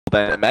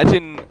Then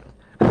imagine,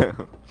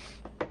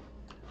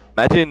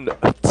 imagine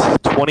a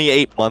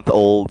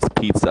 28-month-old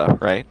pizza,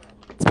 right?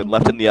 It's been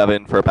left in the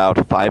oven for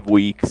about 5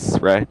 weeks,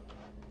 right?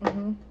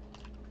 Mhm.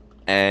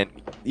 And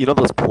you know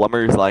those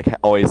plumbers like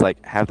always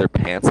like have their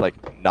pants like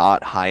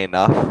not high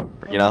enough,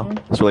 you know? Mhm.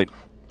 It's really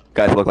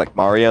guys look like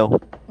Mario.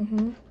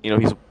 Mhm. You know,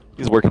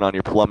 he's working on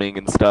your plumbing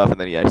and stuff, and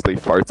then he actually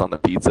farts on the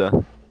pizza.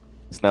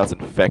 So now it's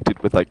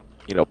infected with like,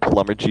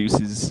 plumber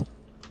juices.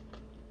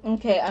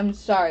 Okay, I'm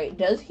sorry.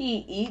 Does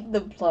he eat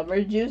the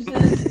plumber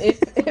juices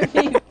if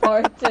he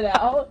farts it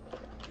out?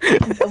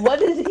 What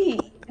does he?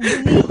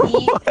 Does he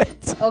eat?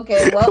 What?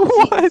 Okay, well,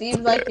 What? seems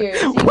like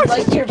What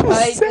did you your just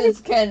pipe say?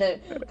 is kind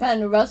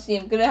of rusty.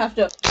 I'm gonna have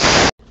to.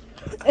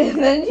 And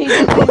then he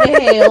just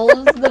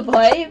inhales the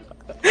pipe.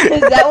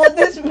 Is that what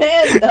this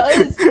man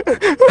does?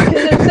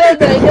 Because if so,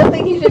 then I don't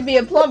think he should be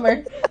a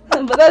plumber.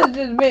 But that's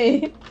just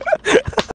me.